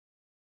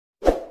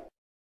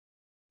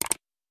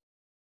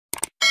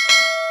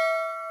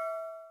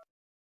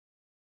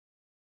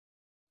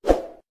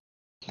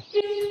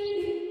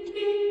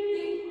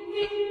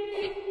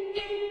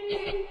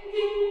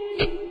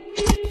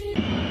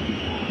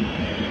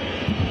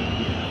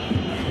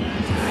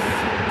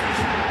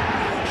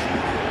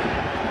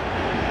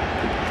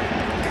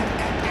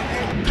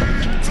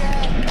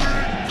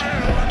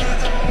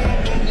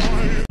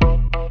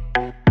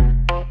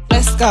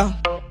Let's go.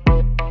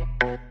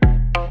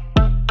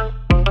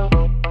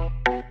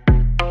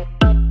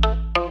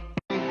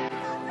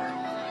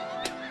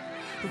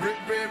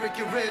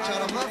 Ricky Rich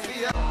out of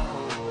Mafia.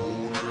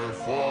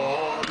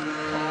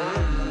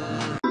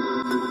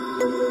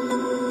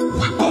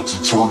 We about to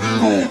turn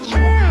it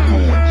on.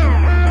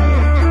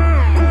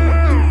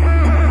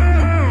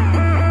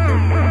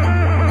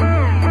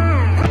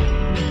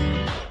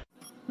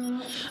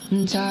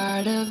 I'm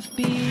tired of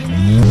being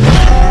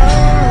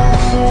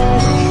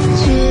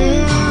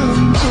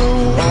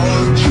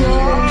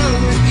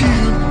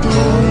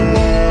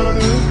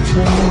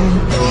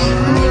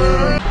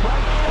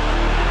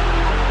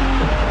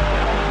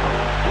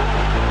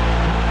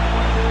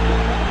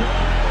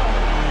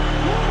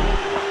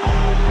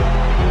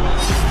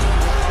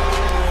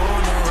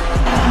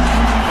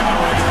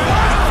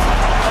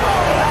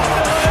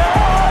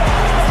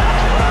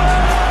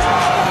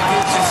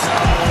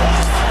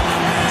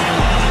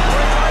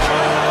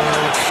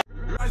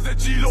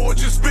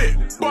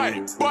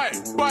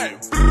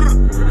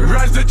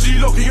Rise the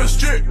G-Lock in your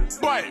strip.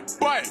 Bite.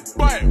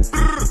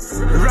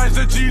 Rise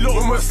the G-Lock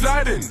when we're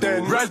sliding.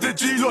 Then rise the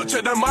G-Lock,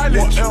 check the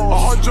mileage.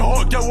 100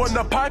 hot, get one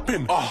the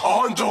piping.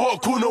 100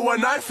 hot, cool, no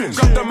one knifing.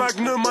 Grab the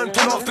Magnum and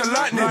turn off the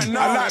lightning.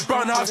 I like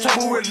brown house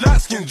trouble with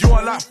light skins. You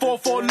are like 4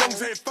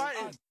 longs, ain't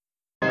fighting.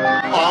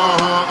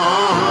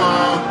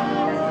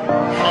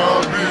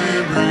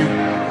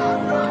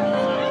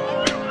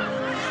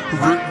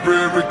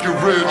 Ricky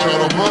Rich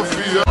out of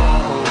Mafia.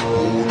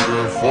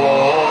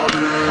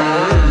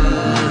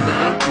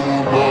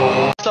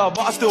 But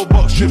I still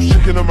box Chips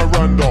chicken on my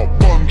Miranda.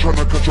 Bun trying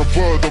to catch a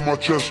bird on my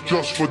chest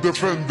just for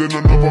defending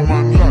another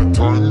man like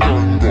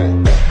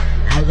Tanganga.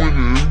 You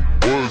winning,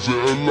 or is it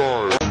a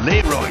lie?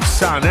 Leroy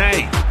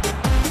Sané.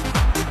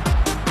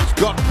 He's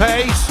got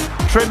pace,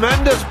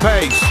 tremendous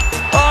pace.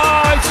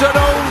 Oh, it's an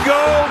own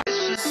goal.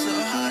 It's so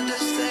hard to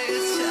stay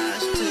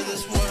attached to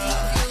this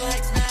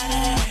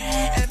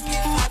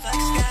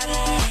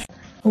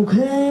world.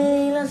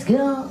 Okay, let's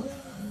go.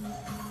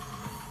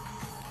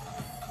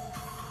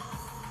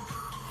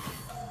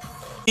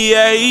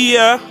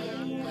 Yeah.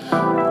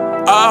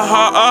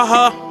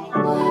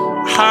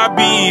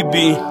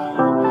 Habibi.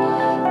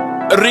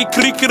 Rick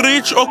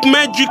Rich och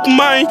Magic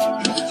Mike.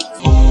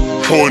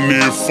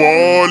 Honey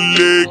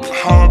farlig,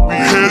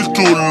 helt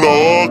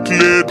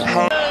olagligt.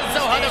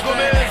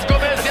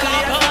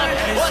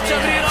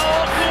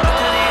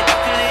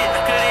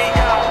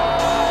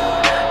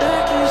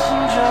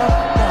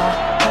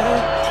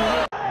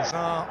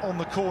 On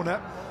the corner.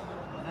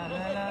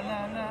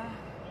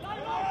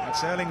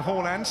 It's Erling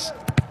Haaland.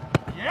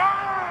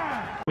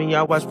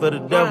 Y'all watch for the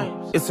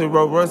devil. It's a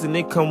Rolls Royce and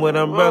it come with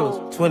umbrellas.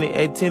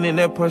 2018 in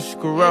that Porsche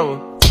Corolla.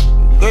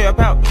 Go your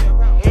pouch.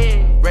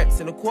 Reps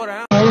in a quarter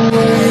ounce.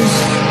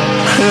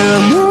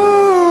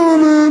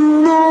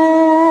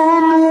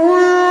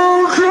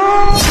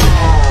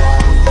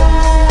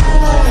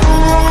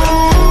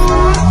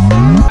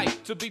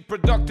 To be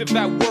productive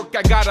at work,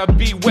 I gotta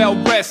be well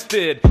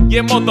rested.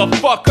 Yeah,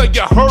 motherfucker,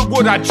 you heard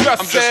what I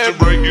just said. I'm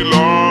just a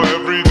regular,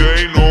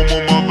 everyday,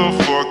 normal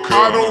motherfucker.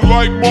 I don't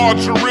like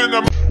margarine.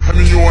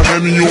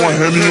 Henny, you on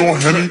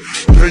Henny.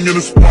 Hang in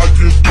the spot,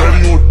 get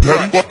steady on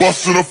daddy.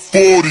 Bustin' a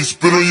 40,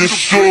 spin on your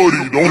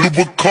shorty. Don't do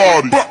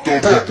Bacardi.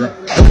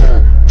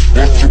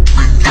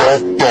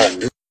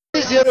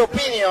 What is your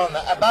opinion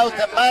about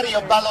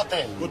Mario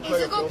Balotelli?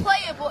 He's a good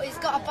player, but he's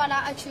got a bad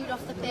attitude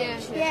off the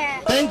pitch.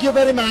 Yeah. Thank you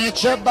very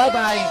much.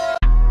 Bye-bye.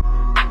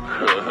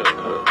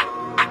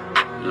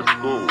 Let's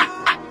go.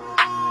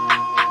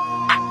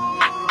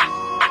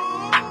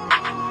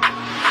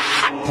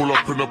 Pull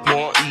up in a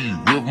party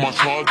with my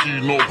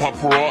chargy, no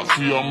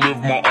paparazzi. I'm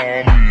with my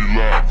army,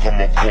 like I'm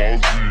a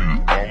quasi.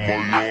 I'm a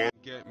yard.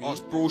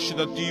 Ask bro,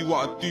 should I do what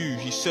I do?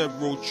 He said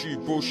roll true,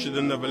 bro should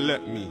have never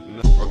let me.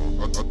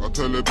 I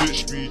tell a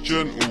bitch be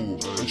gentle.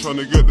 I'm trying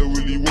to get the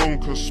Willy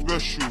Wonka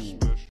special.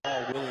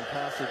 William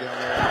Parsley down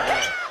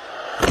there.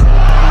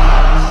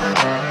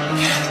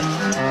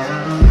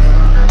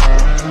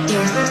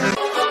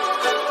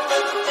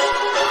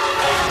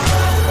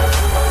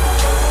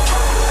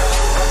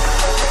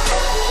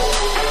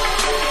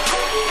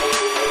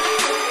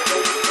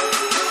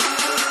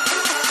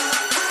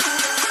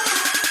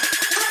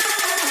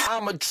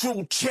 I'm a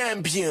true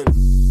champion.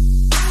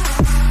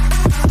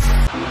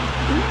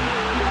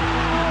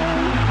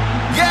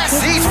 Yes,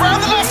 he's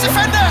round the last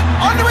defender,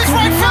 under his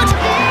right foot.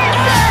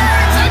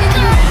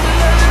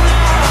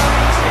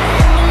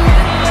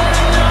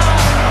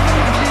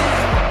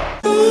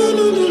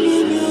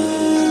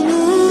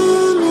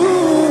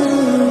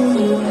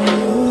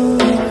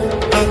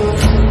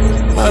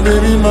 My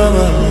baby, my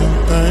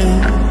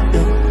Valentine.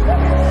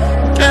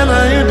 Can I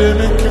hear the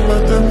making my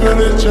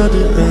temperature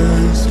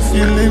rise? If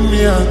you leave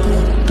me, I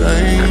could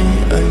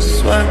die, I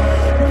swear.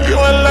 You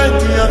are like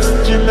the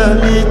oxygen I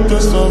need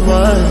to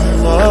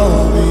survive.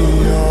 I'll be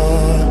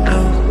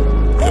honest.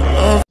 Your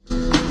love.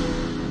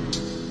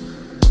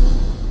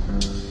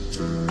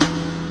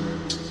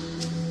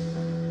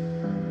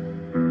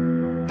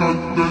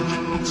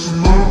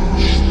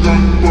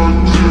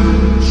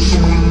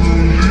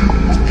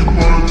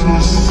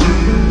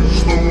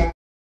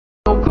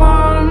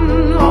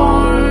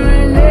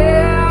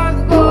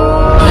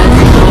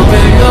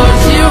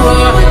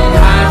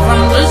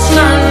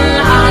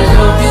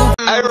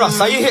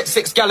 So you hit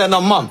 6 gallon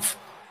a month.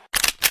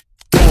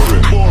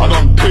 I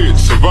done paid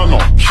Savannah,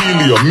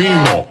 Keely,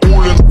 Amina,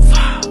 all in.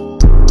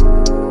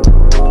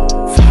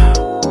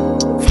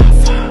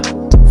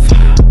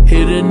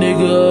 Hit a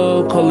nigga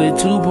up, call it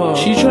Tupac.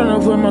 She tryna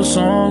put my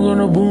song on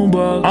the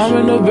boombox. I'm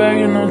in the bag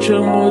and I'm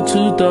chillin' with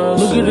 2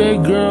 thoughts. Look at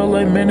that girl,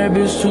 like man, that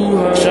bitch too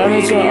hot. Shout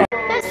out to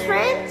Best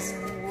friends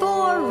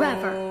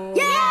forever.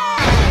 Yeah!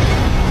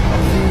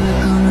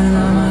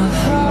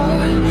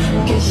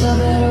 Guess I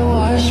better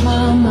wash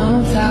my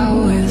mouth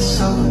out with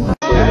soap.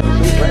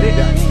 Ready,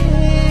 done.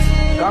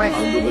 Coming.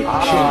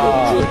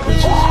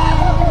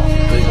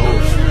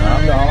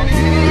 I'm down.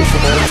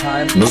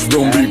 Let's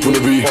don't be for the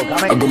V. I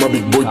got my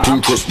big boy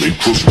team, trust me,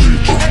 trust me.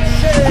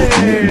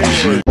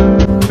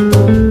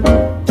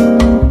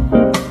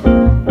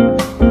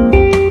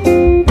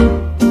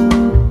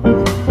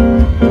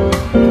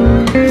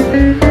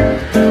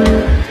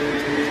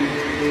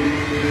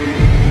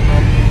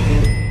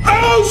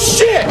 Oh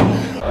shit!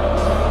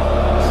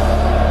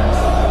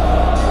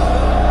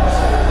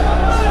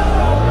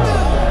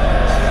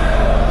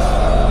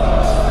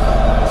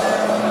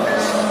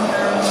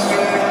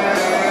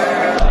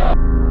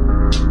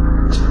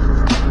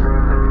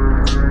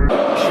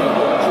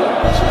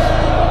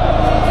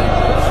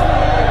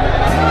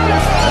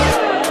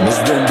 Let's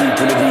don't be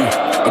for the V.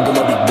 I got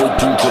my big boy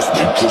team, trust me,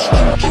 trust me.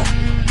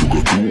 You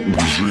got two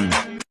regime.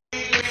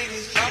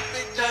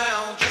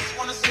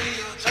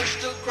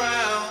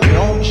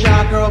 Don't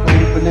shy, girl, go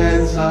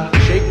bonanza.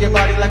 Shake your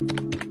body like.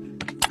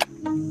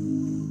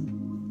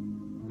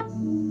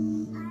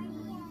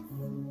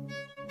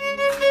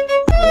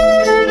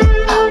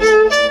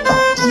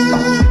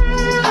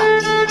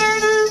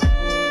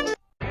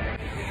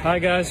 Hi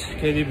guys,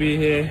 KDB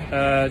here.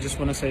 Just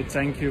want to say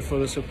thank you for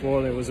the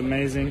support. It was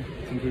amazing.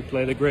 I think we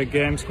played a great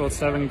game, scored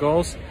 7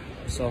 goals.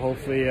 So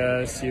hopefully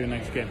see you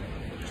next game.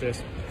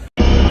 Cheers.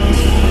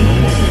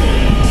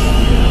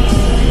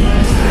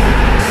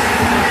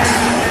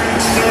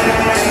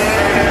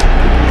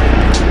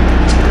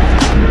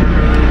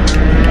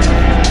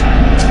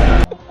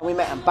 We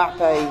met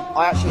Mbappe.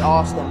 I actually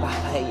asked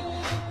Mbappe.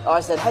 I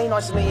said, hey,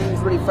 nice to meet you. He was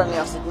really friendly.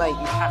 I said, mate,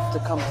 you have to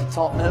come to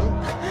Tottenham.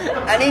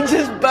 And he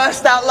just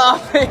burst out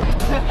laughing.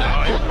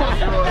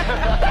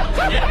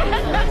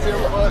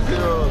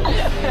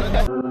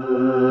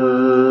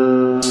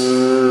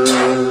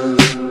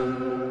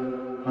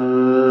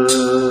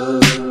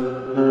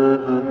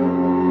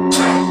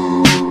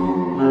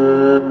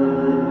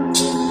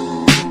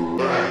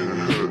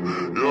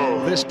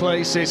 This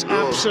place is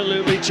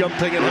absolutely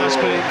jumping and has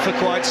been for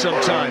quite some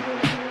time.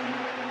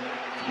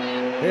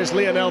 Here's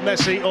Lionel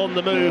Messi on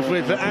the move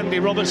with Andy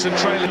Robertson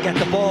trailing. Get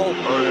the ball.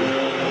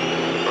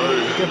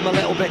 Give him a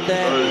little bit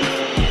there.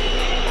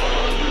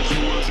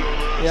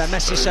 Yeah,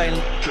 Messi saying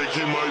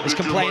he's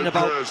complaining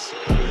about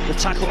the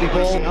tackle the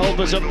ball.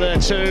 Alba's up there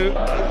too.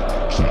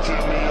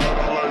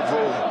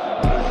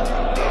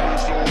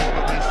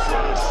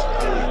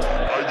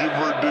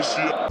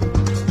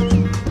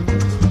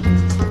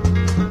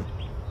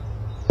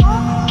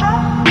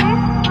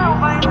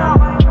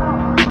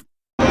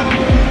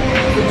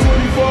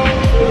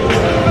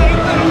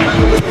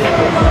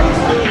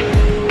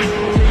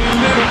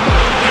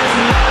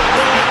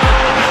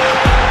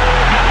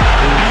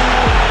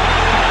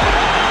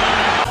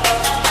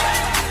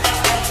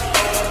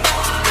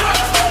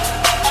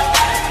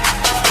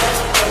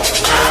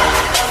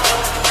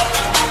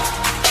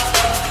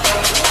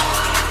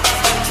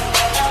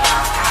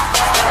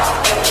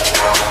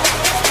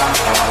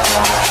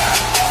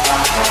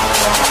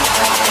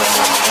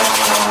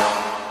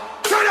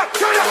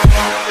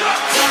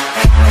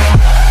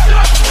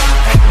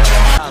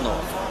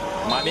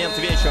 Момент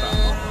вечера.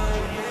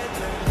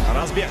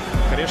 Разбег.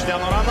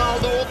 Криштиану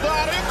Роналду.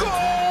 Удар и гол!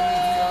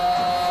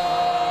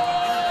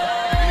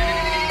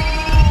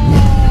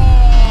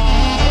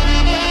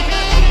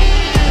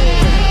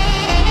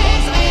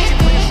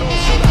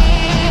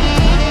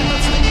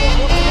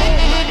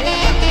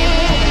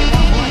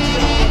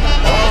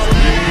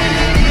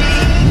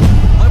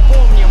 Мы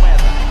помним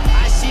это.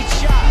 А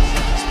сейчас,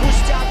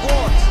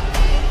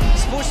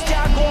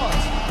 спустя год,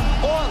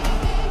 он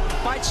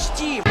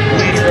почти...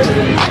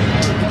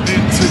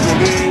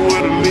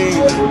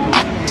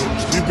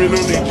 You been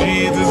on these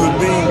G's as a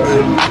bean.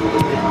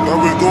 Now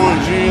we going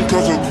G's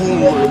cause I'm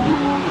cool.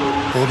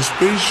 On the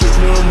spaceship,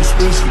 now I'm a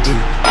space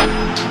today.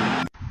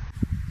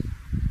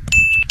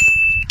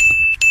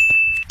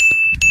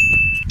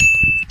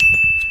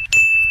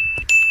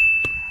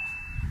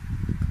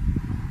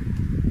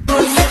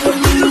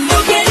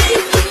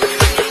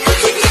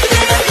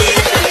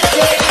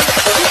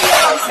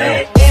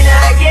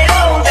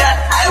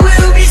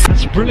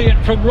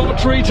 from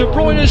Rodri. De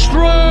Bruyne is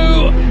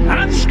through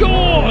and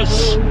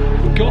scores.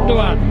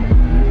 Gundogan,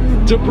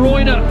 De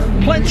Bruyne,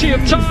 plenty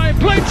of time,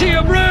 plenty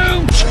of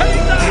room.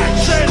 Take that,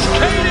 says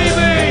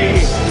KDB.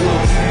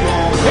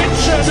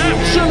 It's an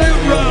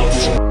absolute rout.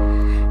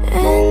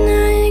 And I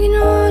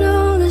ignored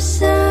all the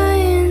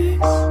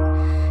signs.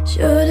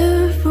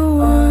 Should've for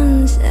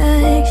once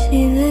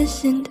actually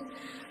listened.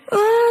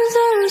 All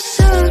those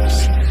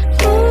subs,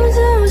 all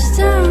those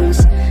times.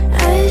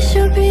 I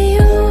should be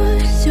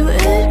used to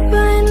it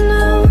by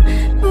now,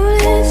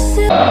 but it's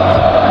still.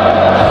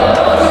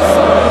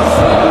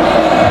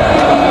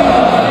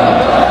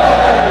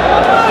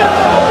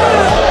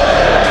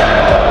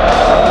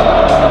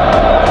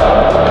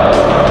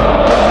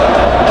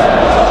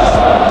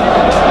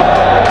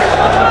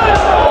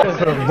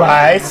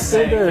 Rice,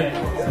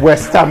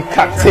 West Ham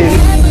captain.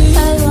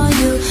 I want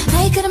you,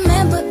 I got a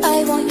man, but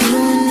I want you,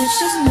 and it's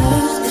just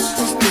moves, it's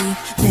just deep,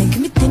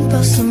 making me think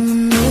about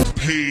someone new.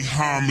 Pay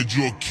homage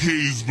or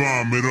case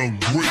vomit,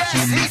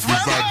 ungrateful niggas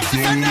I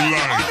don't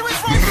like.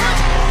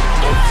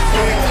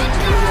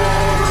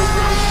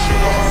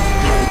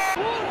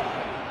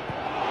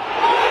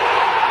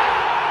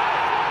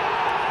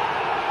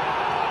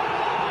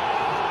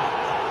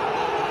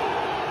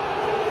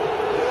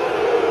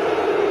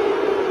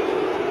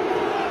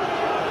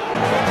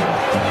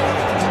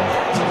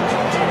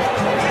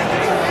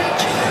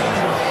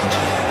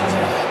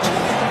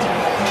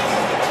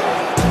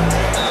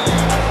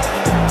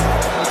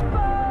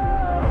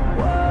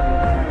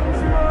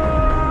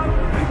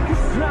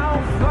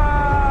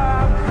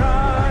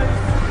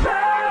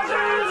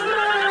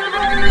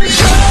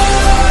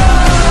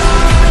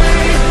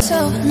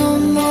 No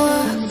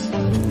more,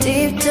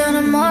 deep down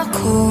in my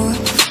core.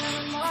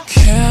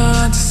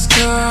 Can't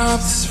stop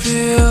this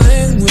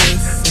feeling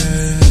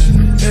within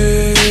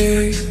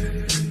me.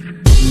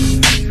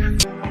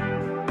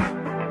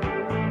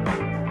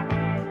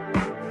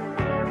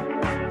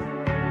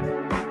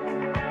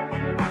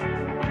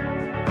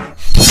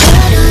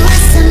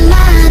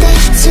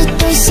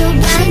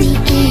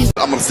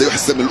 الأمر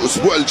سيحسم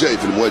الأسبوع الجاي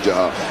في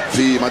المواجهة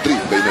في مدريد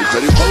بين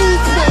الفريقين.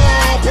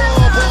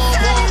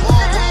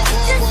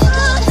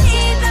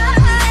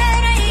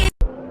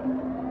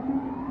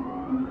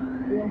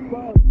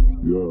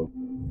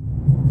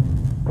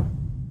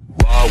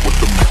 Ride with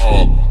the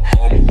mob,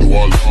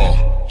 alhamdulillah.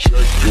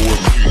 Check you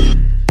and me,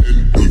 and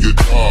do your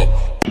job.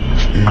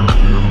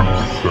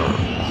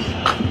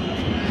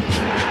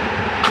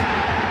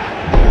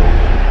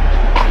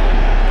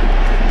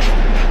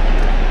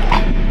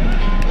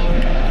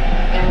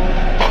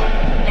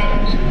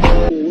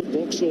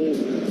 Vauxhall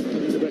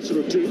having the better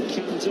of Duke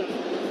counter.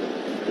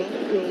 But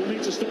we'll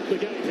need to stop the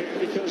game here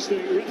because the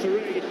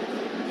referee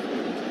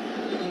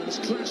has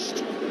clashed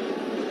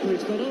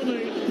with not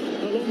only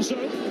Alonso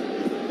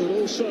but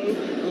also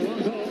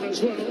Araujo as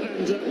well,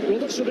 and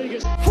Robert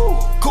Rodriguez.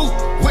 Cool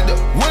with the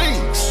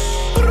wings.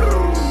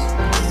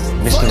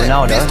 Mr.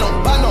 Ronaldo,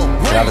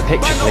 can I have a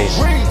picture, please?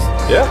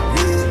 Yeah.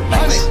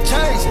 Thanks.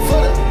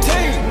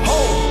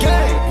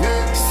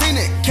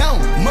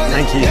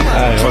 Thank you.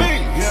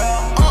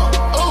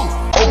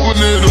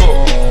 Open it up.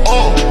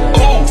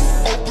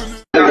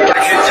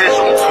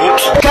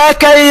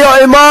 Lukaku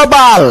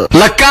Immobile,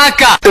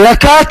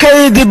 Lukaku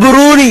De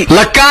Bruyne,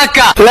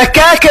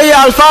 Lukaku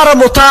Alvaro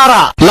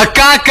Morata,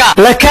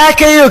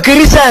 Lukaku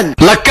Griezmann,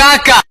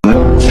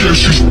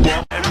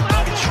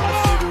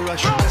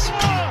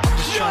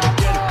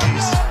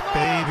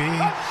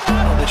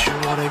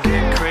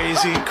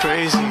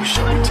 Crazy,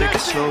 shall we take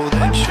it slow,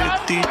 then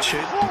chitty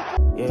chit?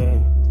 Yeah,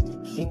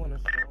 she wanna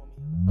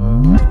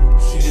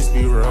she just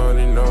be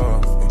running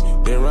off,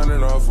 then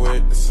running off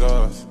with the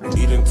sauce.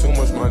 Eating too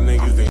much, my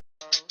niggas, they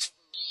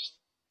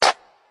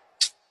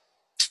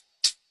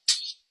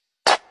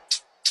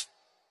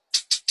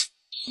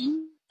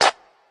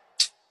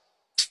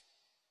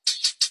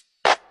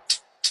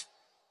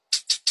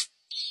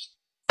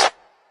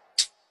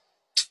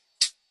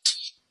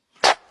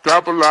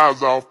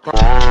Capitalize off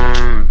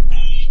pain.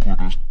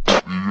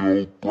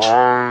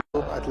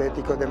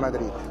 Atlético de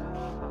Madrid.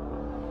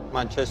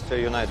 Manchester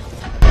United.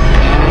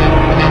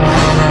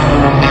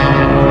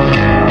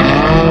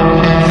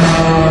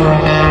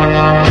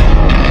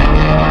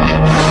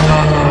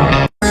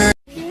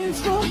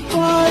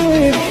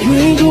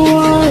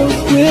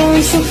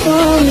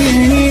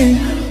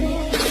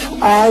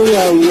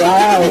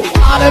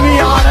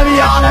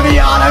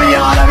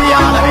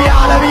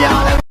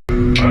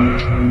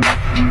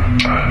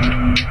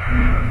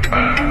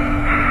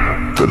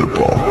 To the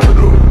ball.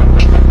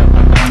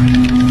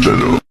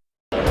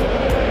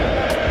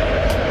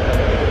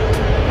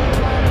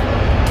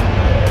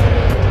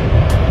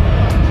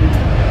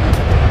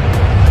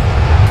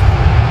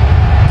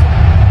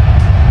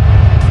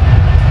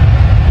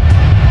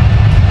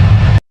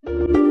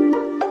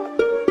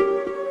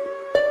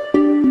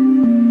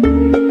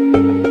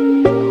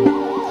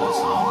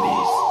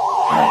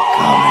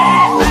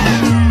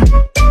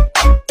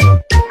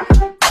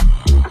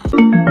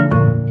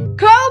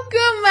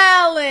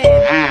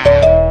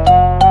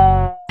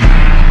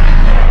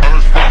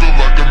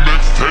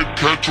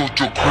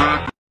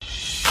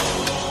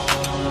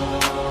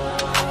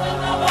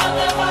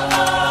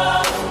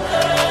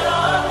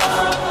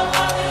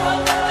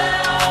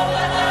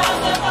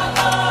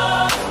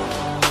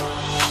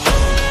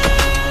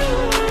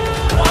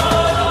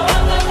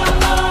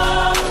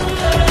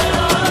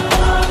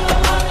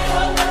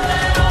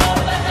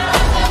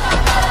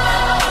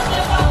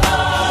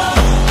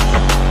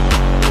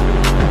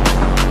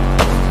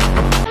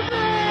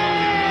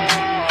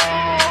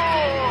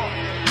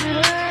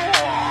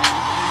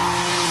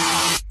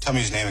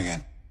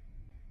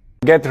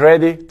 Get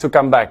ready to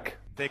come back.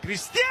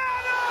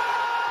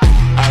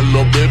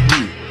 Hello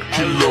baby,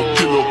 kilo,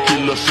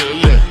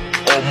 shele,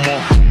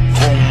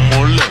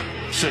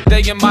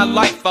 Day in my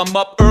life, I'm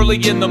up early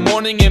in the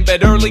morning, in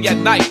bed early at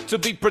night. To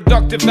be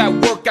productive at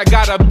work, I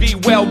gotta be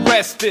well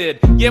rested.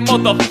 Yeah,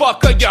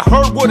 motherfucker, you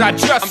heard what I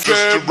just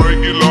said. I'm just a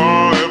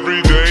regular,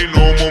 everyday,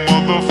 normal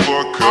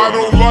motherfucker. I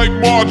don't like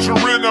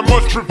margarine, I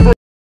much prefer